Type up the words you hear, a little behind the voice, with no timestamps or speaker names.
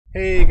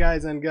Hey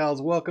guys and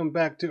gals, welcome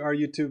back to our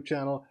YouTube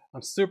channel.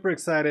 I'm super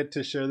excited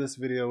to share this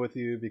video with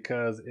you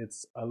because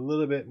it's a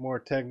little bit more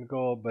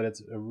technical, but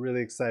it's a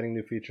really exciting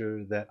new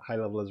feature that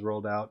HighLevel has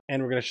rolled out.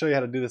 And we're going to show you how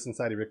to do this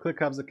inside of your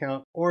ClickHubs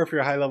account, or if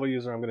you're a HighLevel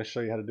user, I'm going to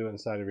show you how to do it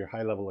inside of your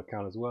HighLevel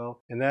account as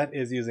well. And that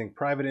is using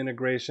private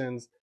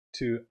integrations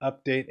to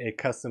update a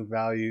custom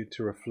value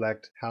to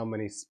reflect how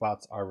many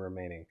spots are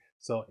remaining.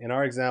 So in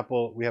our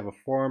example, we have a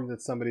form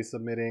that somebody's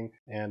submitting,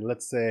 and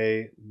let's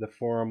say the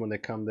form, when they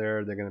come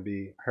there, they're going to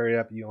be, hurry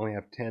up, you only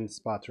have 10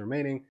 spots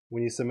remaining.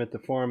 When you submit the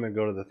form and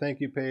go to the thank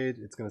you page,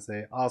 it's going to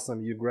say,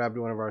 awesome, you grabbed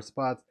one of our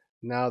spots.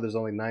 Now there's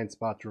only 9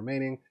 spots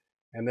remaining.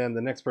 And then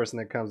the next person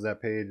that comes to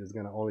that page is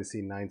going to only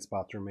see 9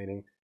 spots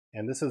remaining.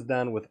 And this is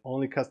done with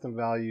only custom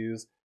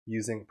values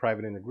using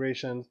private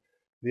integrations.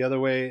 The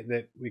other way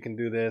that we can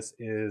do this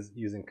is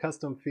using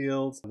custom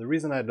fields. The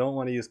reason I don't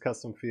want to use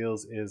custom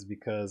fields is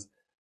because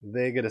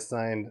they get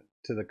assigned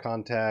to the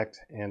contact,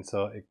 and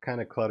so it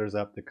kind of clutters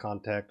up the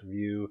contact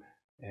view,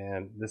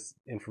 and this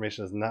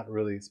information is not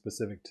really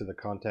specific to the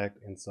contact,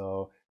 and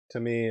so to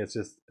me it's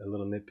just a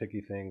little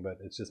nitpicky thing, but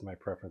it's just my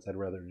preference. I'd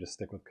rather just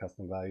stick with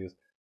custom values.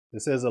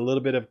 This is a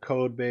little bit of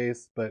code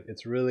base, but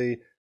it's really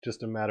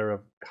just a matter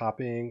of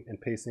copying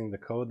and pasting the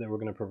code that we're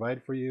going to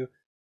provide for you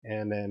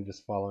and then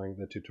just following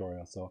the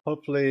tutorial. So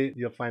hopefully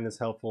you'll find this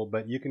helpful,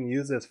 but you can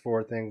use this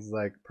for things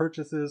like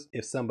purchases.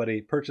 If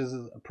somebody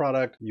purchases a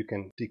product, you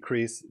can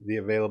decrease the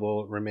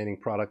available remaining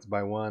products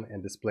by 1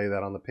 and display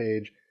that on the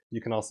page.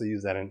 You can also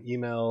use that in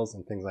emails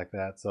and things like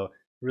that. So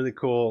really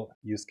cool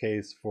use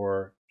case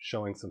for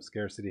showing some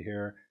scarcity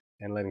here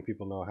and letting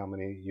people know how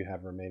many you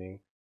have remaining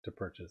to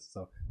purchase.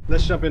 So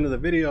let's jump into the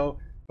video.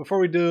 Before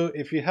we do,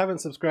 if you haven't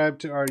subscribed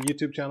to our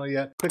YouTube channel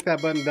yet, click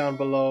that button down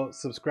below,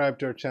 subscribe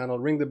to our channel,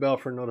 ring the bell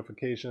for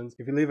notifications.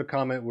 If you leave a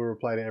comment, we'll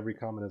reply to every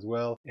comment as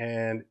well.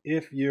 And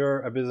if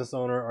you're a business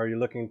owner or you're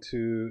looking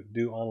to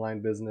do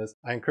online business,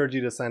 I encourage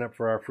you to sign up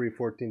for our free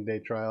 14-day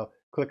trial.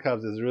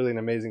 ClickHubs is really an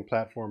amazing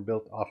platform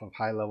built off of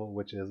HighLevel,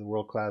 which is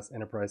world-class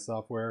enterprise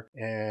software.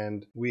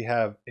 And we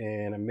have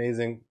an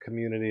amazing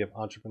community of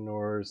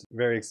entrepreneurs,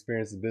 very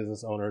experienced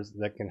business owners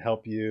that can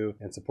help you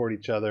and support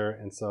each other.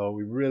 And so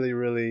we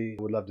really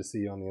would love to see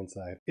you on the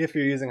inside. If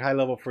you're using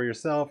HighLevel for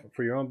yourself,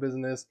 for your own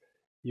business,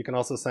 you can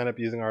also sign up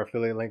using our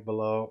affiliate link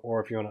below,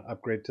 or if you want to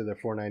upgrade to the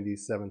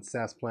 $497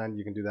 SaaS plan,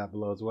 you can do that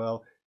below as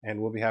well. And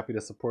we'll be happy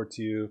to support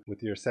you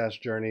with your SaaS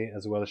journey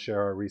as well as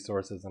share our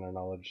resources and our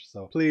knowledge.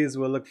 So please,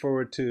 we'll look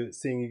forward to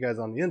seeing you guys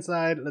on the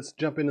inside. Let's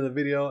jump into the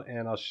video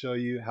and I'll show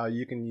you how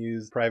you can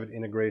use private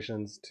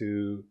integrations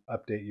to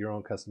update your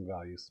own custom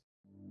values.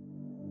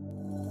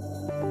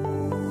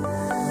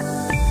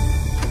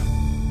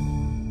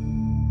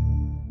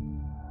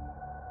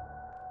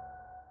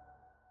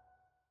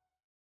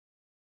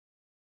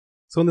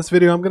 So in this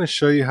video, I'm going to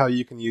show you how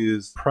you can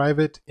use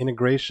private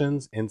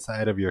integrations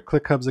inside of your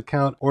ClickHubs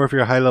account, or if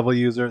you're a HighLevel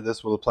user,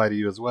 this will apply to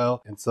you as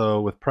well. And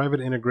so with private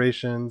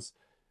integrations,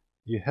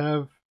 you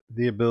have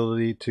the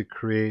ability to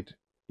create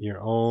your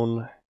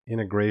own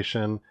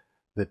integration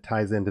that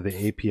ties into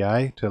the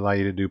API to allow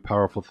you to do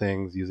powerful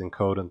things using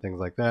code and things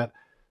like that.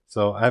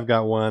 So I've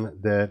got one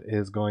that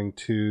is going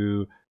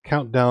to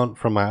count down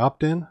from my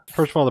opt-in.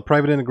 First of all, the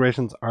private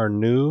integrations are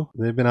new.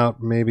 They've been out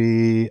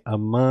maybe a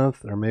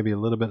month or maybe a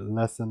little bit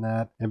less than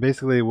that. And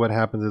basically what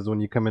happens is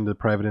when you come into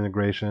private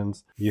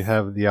integrations, you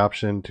have the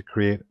option to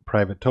create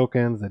private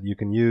tokens that you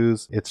can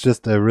use. It's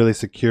just a really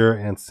secure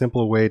and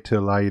simple way to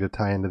allow you to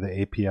tie into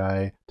the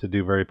API to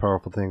do very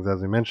powerful things,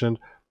 as we mentioned.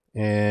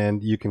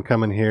 And you can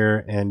come in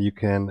here and you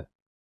can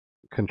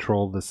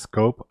control the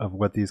scope of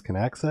what these can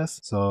access.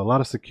 So a lot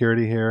of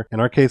security here.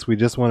 In our case, we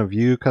just want to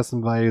view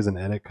custom values and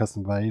edit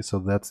custom values. So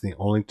that's the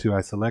only 2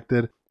 I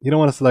selected. You don't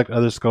want to select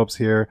other scopes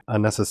here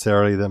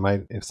unnecessarily that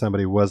might, if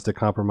somebody was to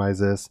compromise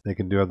this, they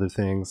can do other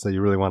things. So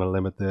you really want to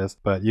limit this.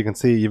 But you can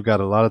see you've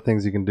got a lot of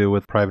things you can do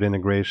with private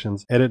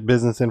integrations. Edit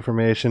business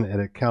information,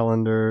 edit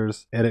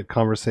calendars, edit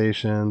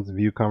conversations,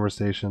 view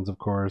conversations, of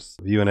course,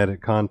 view and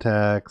edit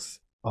contacts.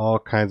 All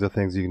kinds of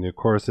things you can do: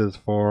 courses,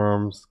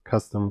 forms,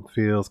 custom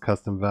fields,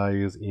 custom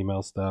values,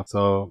 email stuff.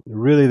 So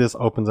really this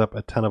opens up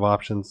a ton of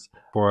options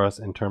for us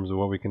in terms of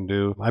what we can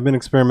do. I've been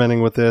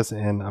experimenting with this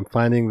and I'm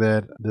finding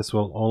that this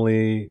will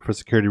only, for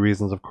security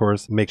reasons of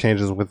course, make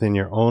changes within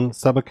your own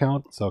sub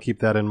account. So keep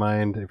that in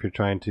mind if you're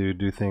trying to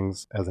do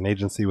things as an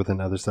agency within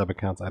other sub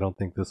accounts. I don't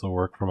think this will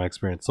work from my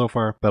experience so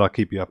far, but I'll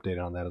keep you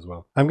updated on that as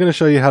well. I'm going to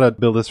show you how to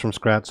build this from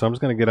scratch. So I'm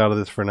just going to get out of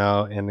this for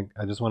now, and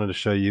I just wanted to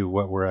show you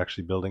what we're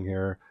actually building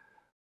here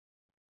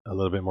a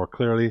little bit more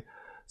clearly.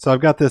 So I've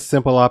got this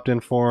simple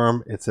opt-in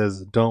form. It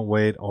says don't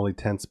wait, only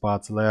 10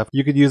 spots left.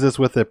 You could use this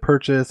with a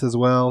purchase as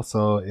well.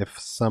 So if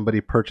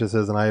somebody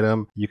purchases an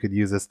item, you could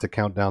use this to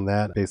count down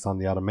that based on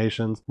the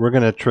automations. We're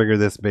going to trigger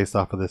this based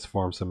off of this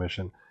form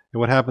submission. And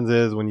what happens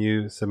is when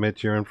you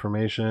submit your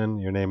information,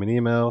 your name and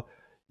email,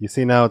 you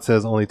see now it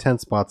says only 10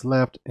 spots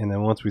left. And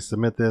then once we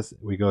submit this,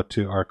 we go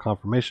to our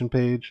confirmation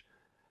page.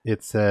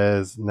 It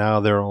says now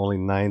there are only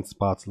 9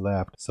 spots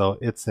left. So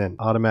it's an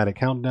automatic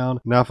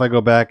countdown. Now if I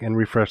go back and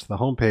refresh the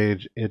home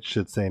page, it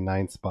should say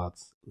 9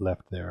 spots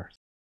left there.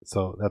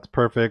 So that's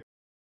perfect.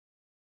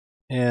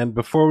 And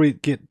before we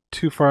get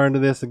too far into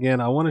this,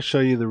 again, I want to show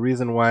you the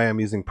reason why I'm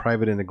using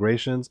private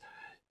integrations.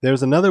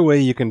 There's another way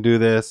you can do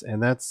this,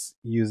 and that's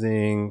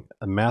using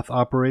a math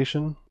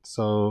operation.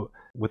 So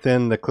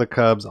within the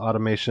ClickHubs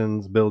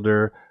automations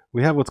builder,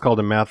 we have what's called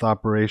a math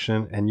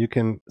operation, and you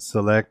can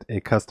select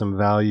a custom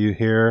value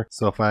here.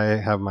 So if I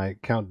have my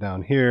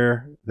countdown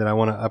here that I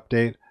want to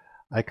update,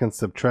 I can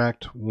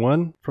subtract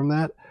 1 from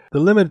that. The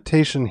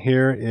limitation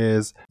here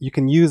is you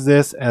can use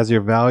this as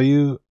your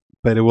value,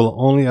 but it will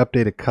only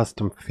update a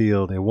custom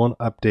field. It won't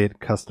update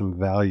custom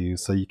value.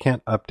 So you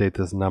can't update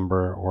this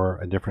number or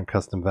a different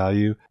custom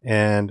value.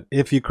 And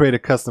if you create a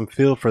custom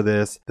field for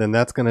this, then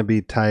that's going to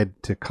be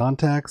tied to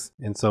contacts.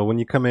 And so when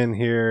you come in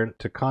here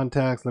to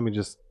contacts, let me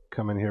just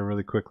come in here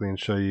really quickly and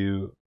show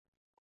you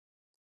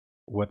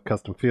what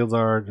custom fields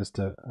are, just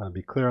to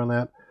be clear on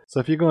that. So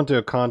if you go into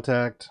a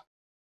contact,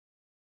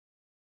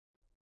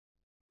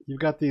 you've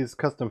got these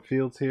custom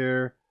fields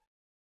here.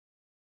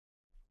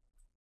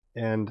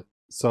 And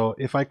so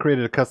if I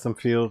created a custom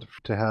field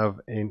to have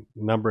a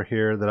number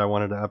here that I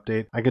wanted to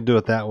update, I could do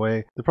it that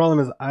way. The problem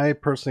is I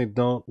personally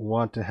don't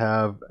want to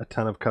have a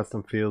ton of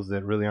custom fields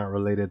that really aren't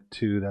related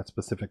to that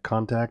specific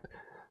contact.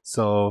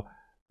 So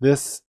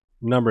this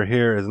number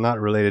here is not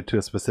related to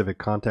a specific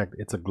contact.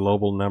 It's a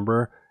global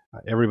number.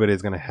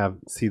 Everybody's going to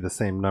see the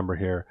same number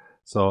here.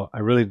 So I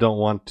really don't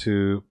want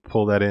to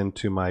pull that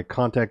into my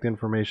contact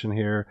information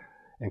here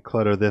and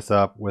clutter this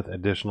up with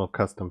additional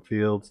custom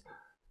fields.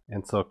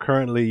 And so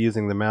currently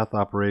using the math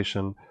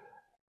operation,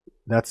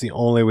 that's the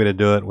only way to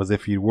do it, was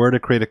if you were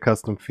to create a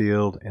custom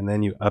field and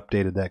then you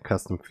updated that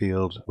custom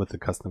field with the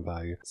custom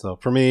value. So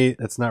for me,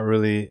 it's not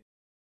really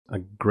a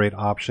great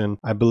option.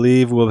 I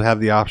believe we'll have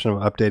the option of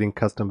updating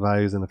custom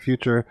values in the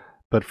future,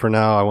 but for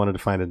now I wanted to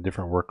find a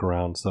different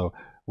workaround. So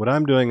what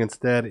I'm doing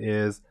instead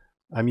is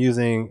I'm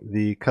using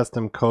the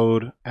custom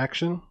code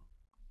action.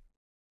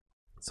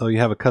 So you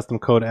have a custom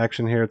code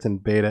action here. It's in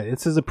beta.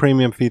 This is a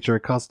premium feature.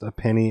 It costs a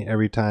penny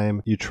every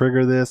time you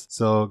trigger this.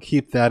 So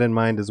keep that in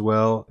mind as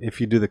well. If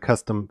you do the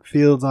custom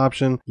fields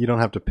option, you don't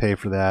have to pay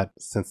for that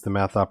since the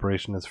math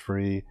operation is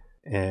free.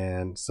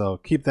 And so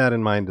keep that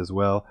in mind as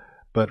well.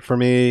 But for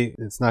me,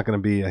 it's not going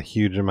to be a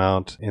huge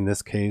amount in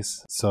this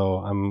case. So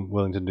I'm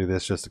willing to do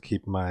this just to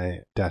keep my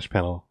dash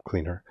panel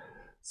cleaner.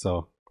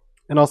 So,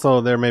 and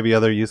also there may be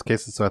other use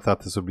cases. So I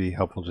thought this would be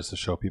helpful just to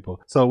show people.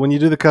 So when you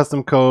do the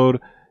custom code,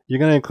 you're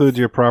going to include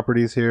your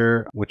properties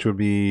here, which would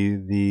be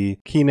the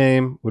key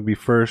name would be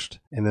first,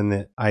 and then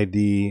the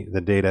ID, the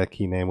data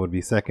key name would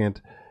be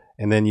second.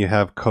 And then you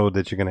have code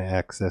that you're going to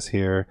access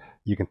here.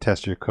 You can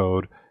test your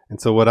code. And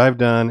so what I've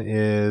done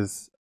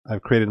is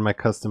I've created my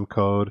custom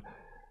code,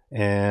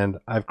 and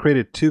I've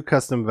created 2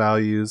 custom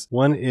values.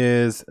 One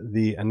is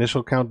the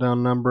initial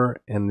countdown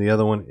number, and the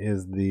other one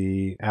is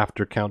the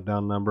after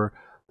countdown number.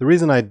 The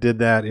reason I did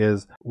that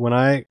is when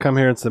I come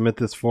here and submit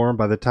this form,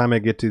 by the time I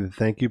get to the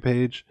thank you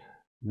page,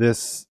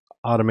 this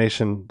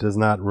automation does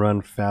not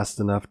run fast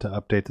enough to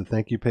update the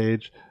thank you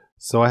page.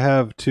 So I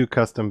have 2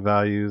 custom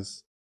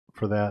values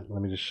for that.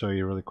 Let me just show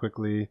you really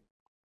quickly.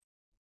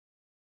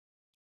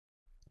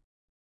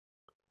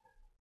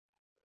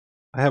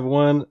 I have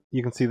one,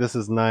 you can see this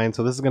is 9,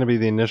 so this is going to be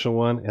the initial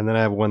one, and then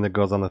I have one that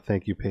goes on the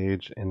thank you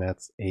page, and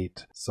that's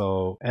 8.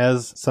 So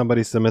as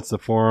somebody submits the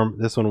form,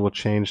 this one will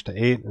change to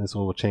 8, and this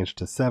one will change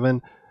to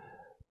 7.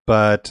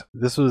 But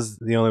this was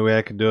the only way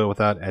I could do it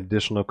without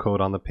additional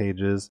code on the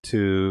pages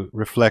to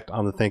reflect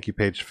on the thank you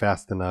page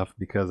fast enough.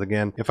 Because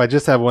again, if I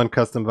just have one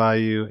custom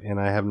value and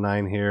I have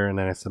 9 here and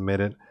then I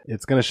submit it,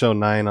 it's going to show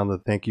 9 on the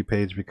thank you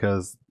page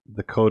because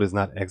the code is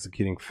not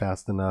executing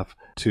fast enough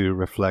to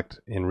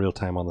reflect in real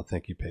time on the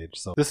thank you page.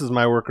 So this is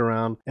my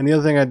workaround. And the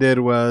other thing I did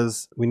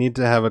was we need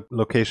to have a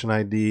location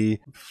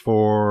ID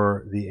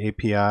for the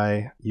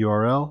API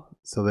URL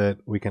so that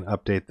we can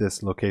update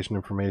this location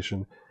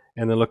information.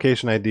 And the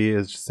location ID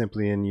is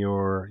simply in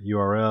your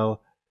URL.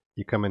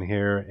 You come in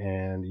here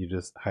and you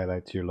just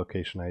highlight your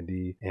location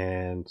ID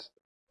and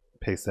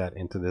paste that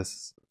into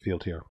this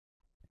field here.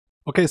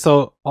 Okay,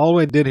 so all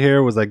I did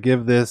here was I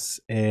give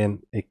this a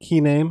key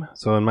name.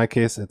 So in my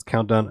case, it's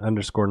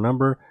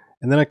countdown_number.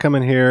 And then I come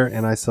in here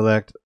and I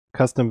select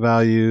custom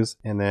values,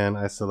 and then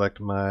I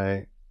select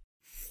my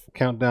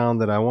countdown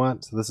that I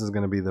want. So this is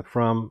going to be the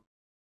from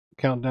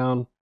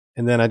countdown.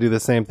 And then I do the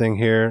same thing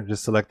here,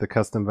 just select the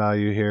custom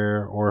value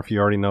here, or if you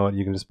already know it,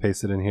 you can just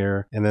paste it in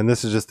here. And then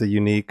this is just a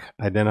unique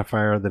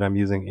identifier that I'm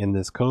using in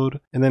this code.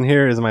 And then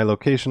here is my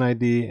location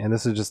ID, and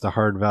this is just a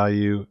hard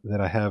value that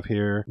I have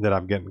here that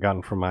I've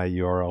gotten from my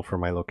URL for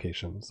my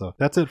location. So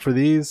that's it for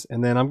these.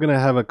 And then I'm going to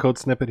have a code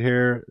snippet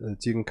here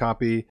that you can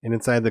copy. And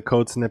inside the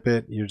code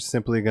snippet, you're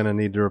simply going to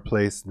need to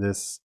replace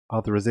this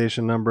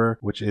authorization number,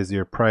 which is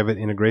your private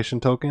integration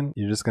token.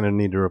 You're just going to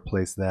need to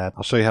replace that.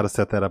 I'll show you how to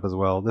set that up as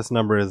well. This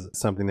number is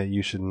something that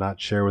you should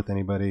not share with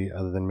anybody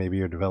other than maybe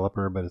your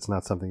developer, but it's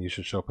not something you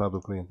should show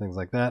publicly and things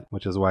like that,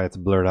 which is why it's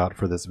blurred out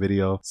for this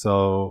video.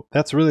 So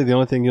that's really the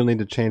only thing you'll need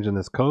to change in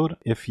this code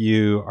if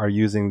you are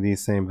using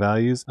these same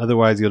values.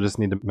 Otherwise, you'll just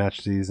need to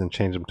match these and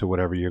change them to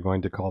whatever you're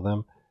going to call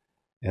them.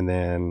 And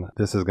then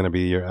this is going to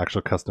be your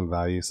actual custom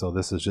value. So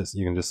this is just,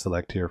 you can just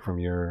select here from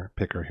your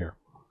picker here.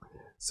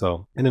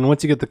 So, and then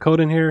once you get the code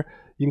in here,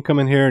 you can come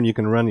in here and you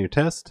can run your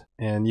test,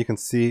 and you can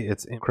see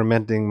it's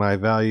incrementing my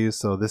values.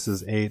 So this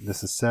is 8,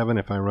 this is 7.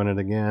 If I run it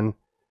again,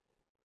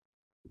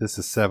 this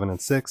is 7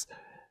 and 6.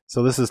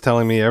 So this is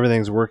telling me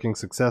everything's working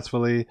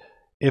successfully.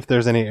 If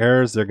there's any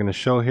errors, they're going to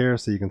show here,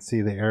 so you can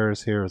see the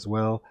errors here as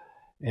well.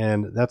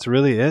 And that's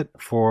really it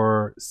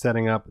for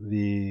setting up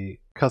the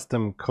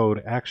custom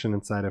code action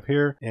inside of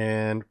here.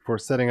 And for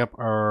setting up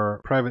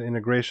our private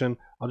integration,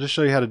 I'll just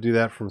show you how to do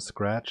that from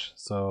scratch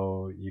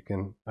so you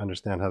can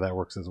understand how that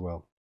works as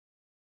well.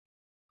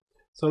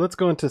 So let's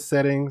go into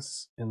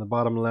settings in the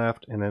bottom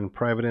left and then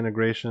private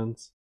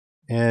integrations.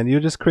 And you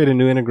just create a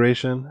new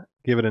integration,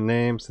 give it a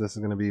name. So this is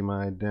going to be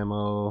my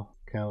demo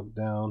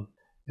countdown.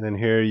 And then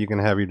here you can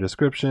have your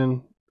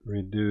description,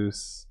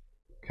 reduce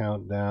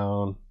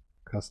countdown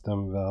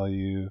custom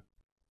value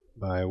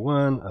by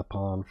 1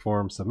 upon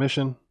form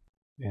submission.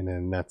 And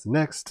then that's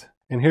next.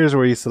 And here's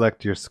where you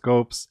select your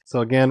scopes. So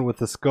again, with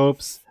the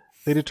scopes,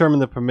 they determine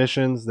the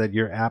permissions that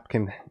your app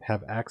can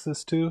have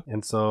access to.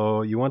 And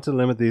so you want to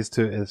limit these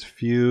to as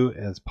few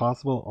as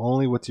possible,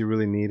 only what you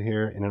really need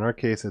here. And in our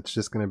case, it's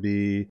just going to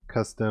be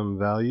custom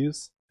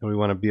values. And we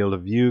want to be able to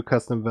view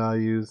custom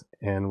values,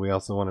 and we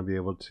also want to be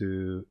able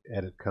to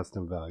edit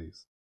custom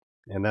values.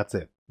 And that's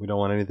it. We don't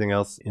want anything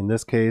else in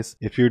this case.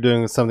 If you're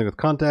doing something with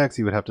contacts,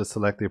 you would have to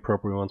select the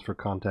appropriate ones for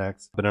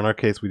contacts. But in our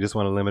case, we just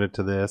want to limit it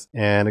to this.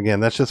 And again,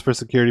 that's just for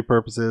security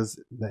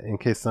purposes. In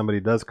case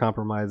somebody does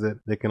compromise it,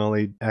 they can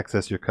only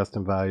access your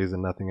custom values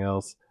and nothing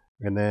else.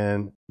 And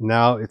then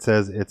now it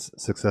says it's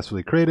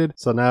successfully created.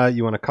 So now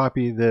you want to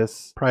copy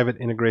this private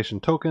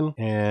integration token,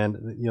 and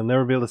you'll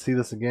never be able to see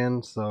this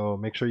again. So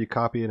make sure you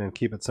copy it and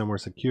keep it somewhere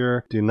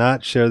secure. Do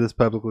not share this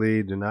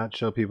publicly. Do not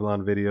show people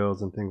on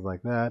videos and things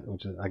like that,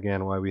 which is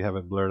again why we have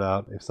it blurred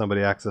out. If somebody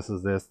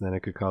accesses this, then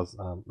it could cause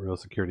real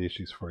security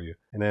issues for you.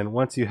 And then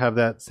once you have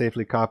that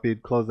safely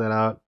copied, close that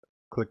out,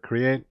 click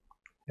create.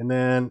 And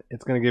then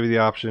it's going to give you the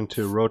option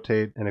to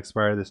rotate and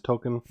expire this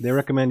token. They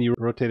recommend you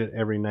rotate it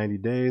every 90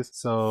 days.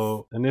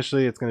 So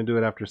initially it's going to do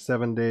it after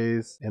 7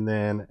 days. And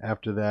then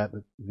after that,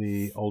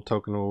 the old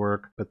token will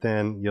work. But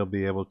then you'll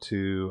be able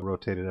to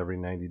rotate it every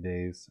 90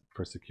 days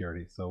for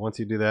security. So once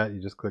you do that,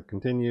 you just click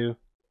continue.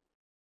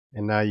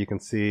 And now you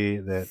can see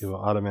that it will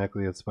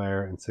automatically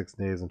expire in 6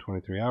 days and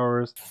 23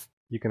 hours.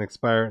 You can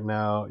expire it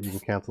now. You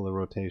can cancel the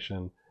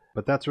rotation.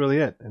 But that's really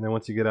it. And then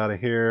once you get out of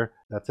here,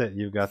 that's it.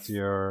 You've got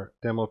your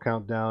demo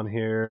countdown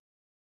here.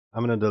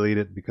 I'm going to delete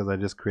it because I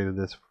just created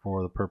this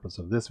for the purpose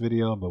of this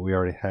video, but we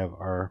already have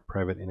our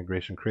private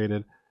integration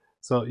created.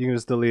 So you can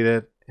just delete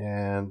it,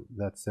 and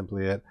that's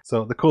simply it.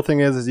 So the cool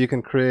thing is you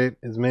can create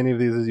as many of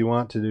these as you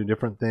want to do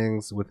different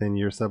things within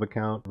your sub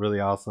account. Really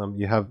awesome.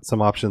 You have some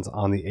options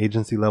on the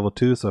agency level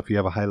too. So if you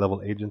have a high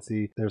level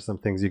agency, there's some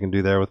things you can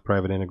do there with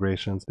private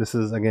integrations. This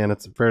is, again,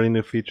 it's a fairly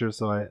new feature,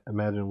 so I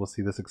imagine we'll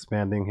see this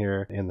expanding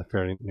here in the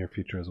fairly near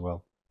future as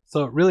well.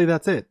 So really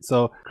that's it.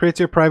 So create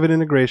your private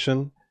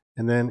integration.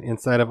 And then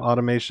inside of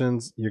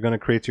automations, you're going to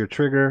create your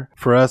trigger.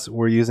 For us,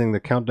 we're using the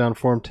countdown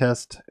form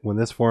test. When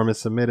this form is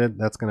submitted,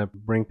 that's going to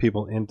bring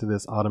people into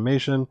this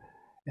automation.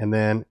 And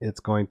then it's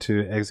going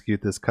to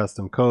execute this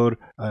custom code.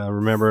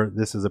 Remember,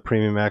 this is a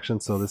premium action,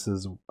 so this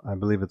is, I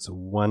believe it's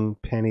 1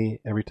 penny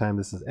every time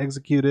this is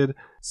executed.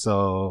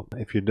 So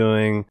if you're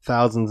doing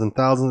thousands and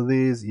thousands of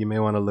these, you may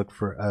want to look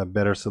for a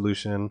better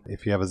solution.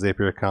 If you have a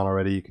Zapier account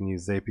already, you can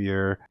use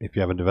Zapier. If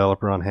you have a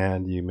developer on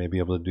hand, you may be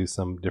able to do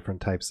some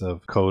different types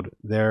of code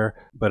there.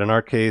 But in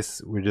our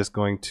case, we're just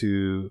going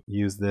to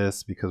use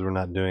this because we're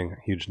not doing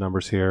huge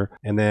numbers here.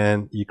 And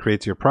then you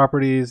create your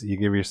properties, you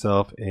give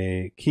yourself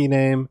a key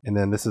name, and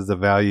then this is the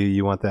value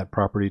you want that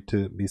property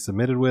to be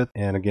submitted with.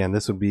 And again,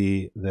 this would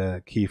be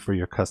the key for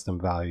your custom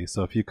value.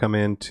 So if you come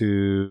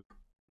into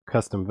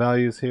custom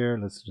values here,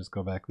 let's just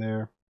go back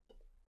there.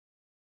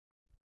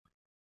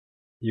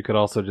 You could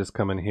also just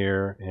come in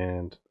here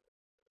and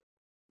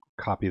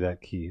copy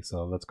that key.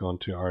 So let's go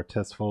into our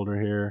test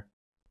folder here.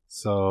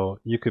 So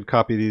you could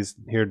copy these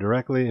here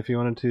directly if you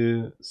wanted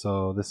to.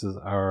 So this is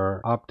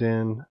our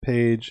opt-in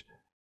page.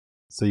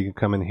 So you can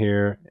come in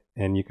here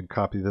and you could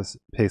copy this,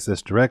 paste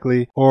this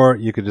directly, or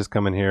you could just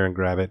come in here and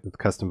grab it with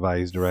custom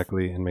values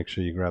directly and make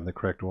sure you grab the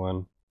correct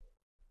one.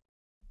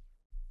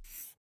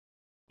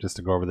 Just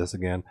to go over this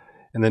again.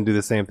 And then do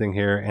the same thing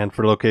here. And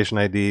for location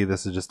ID,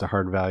 this is just a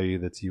hard value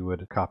that you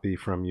would copy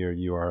from your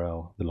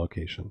URL, the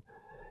location.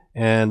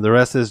 And the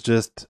rest is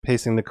just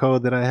pasting the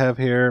code that I have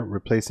here,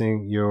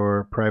 replacing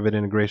your private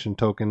integration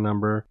token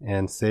number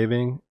and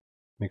saving.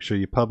 Make sure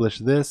you publish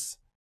this.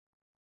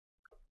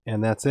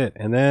 And that's it.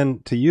 And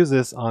then to use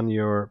this on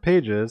your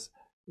pages,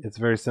 it's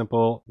very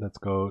simple. Let's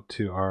go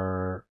to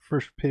our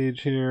first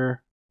page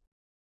here.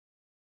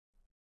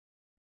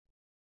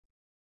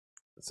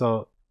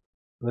 So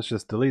let's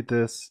just delete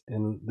this.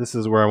 And this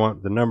is where I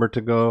want the number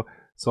to go.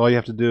 So all you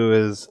have to do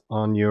is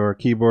on your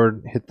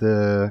keyboard hit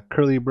the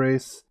curly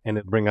brace and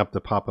it bring up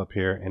the pop-up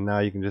here, and now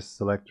you can just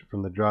select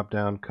from the drop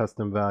down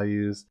custom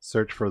values,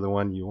 search for the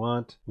one you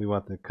want. We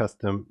want the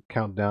custom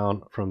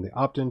countdown from the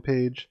Optin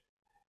page,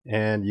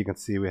 and you can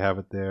see we have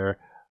it there.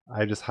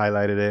 I just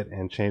highlighted it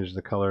and changed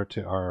the color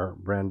to our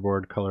brand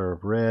board color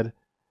of red,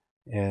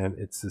 and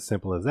it's as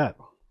simple as that.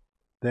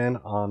 Then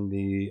on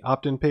the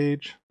Optin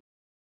page,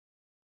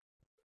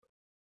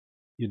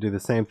 you do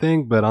the same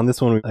thing, but on this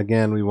one,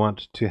 again, we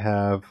want to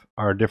have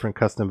our different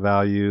custom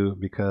value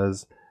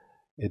because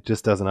it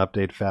just doesn't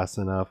update fast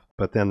enough.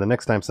 But then the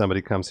next time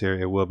somebody comes here,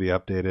 it will be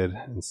updated,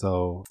 and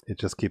so it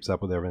just keeps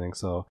up with everything.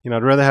 So,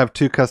 I'd rather have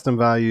 2 custom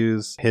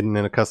values hidden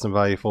in a custom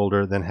value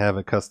folder than have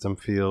a custom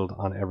field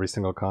on every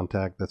single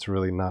contact that's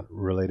really not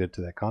related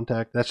to that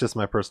contact. That's just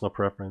my personal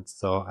preference.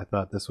 So I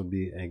thought this would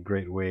be a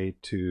great way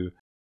to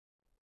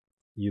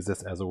use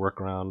this as a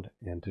workaround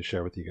and to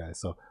share with you guys.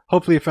 So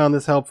hopefully you found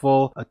this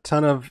helpful. A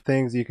ton of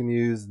things you can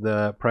use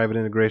the private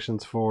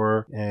integrations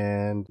for,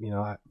 and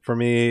for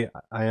me,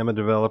 I am a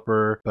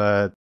developer,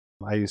 but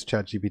I use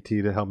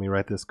ChatGPT to help me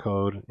write this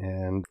code,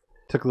 and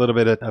took a little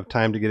bit of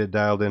time to get it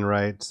dialed in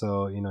right.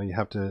 So you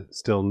have to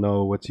still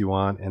know what you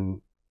want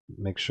and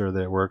make sure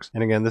that it works.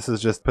 And again, this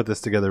is just put this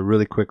together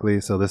really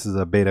quickly, so this is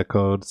a beta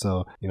code,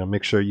 so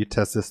make sure you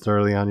test this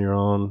thoroughly on your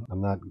own.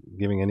 I'm not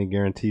giving any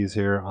guarantees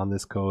here on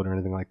this code or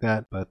anything like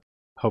that, but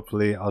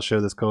hopefully I'll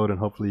share this code and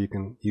hopefully you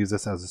can use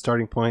this as a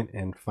starting point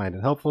and find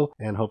it helpful,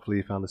 and hopefully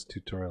you found this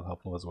tutorial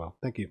helpful as well.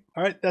 Thank you.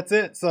 All right, that's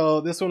it. So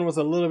this one was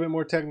a little bit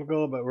more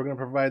technical, but we're going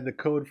to provide the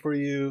code for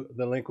you.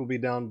 The link will be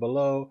down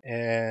below,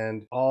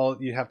 and all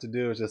you have to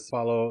do is just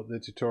follow the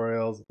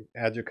tutorials,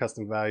 add your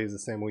custom values the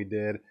same way we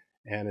did.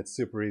 And it's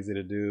super easy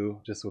to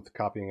do just with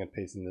copying and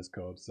pasting this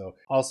code. So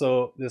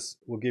also this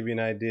will give you an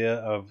idea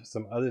of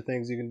some other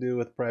things you can do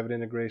with private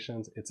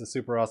integrations. It's a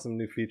super awesome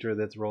new feature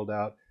that's rolled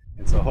out.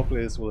 And so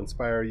hopefully this will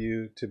inspire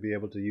you to be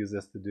able to use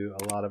this to do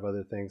a lot of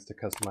other things to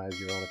customize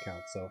your own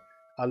account. So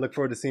I look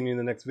forward to seeing you in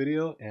the next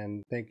video,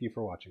 and thank you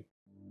for watching.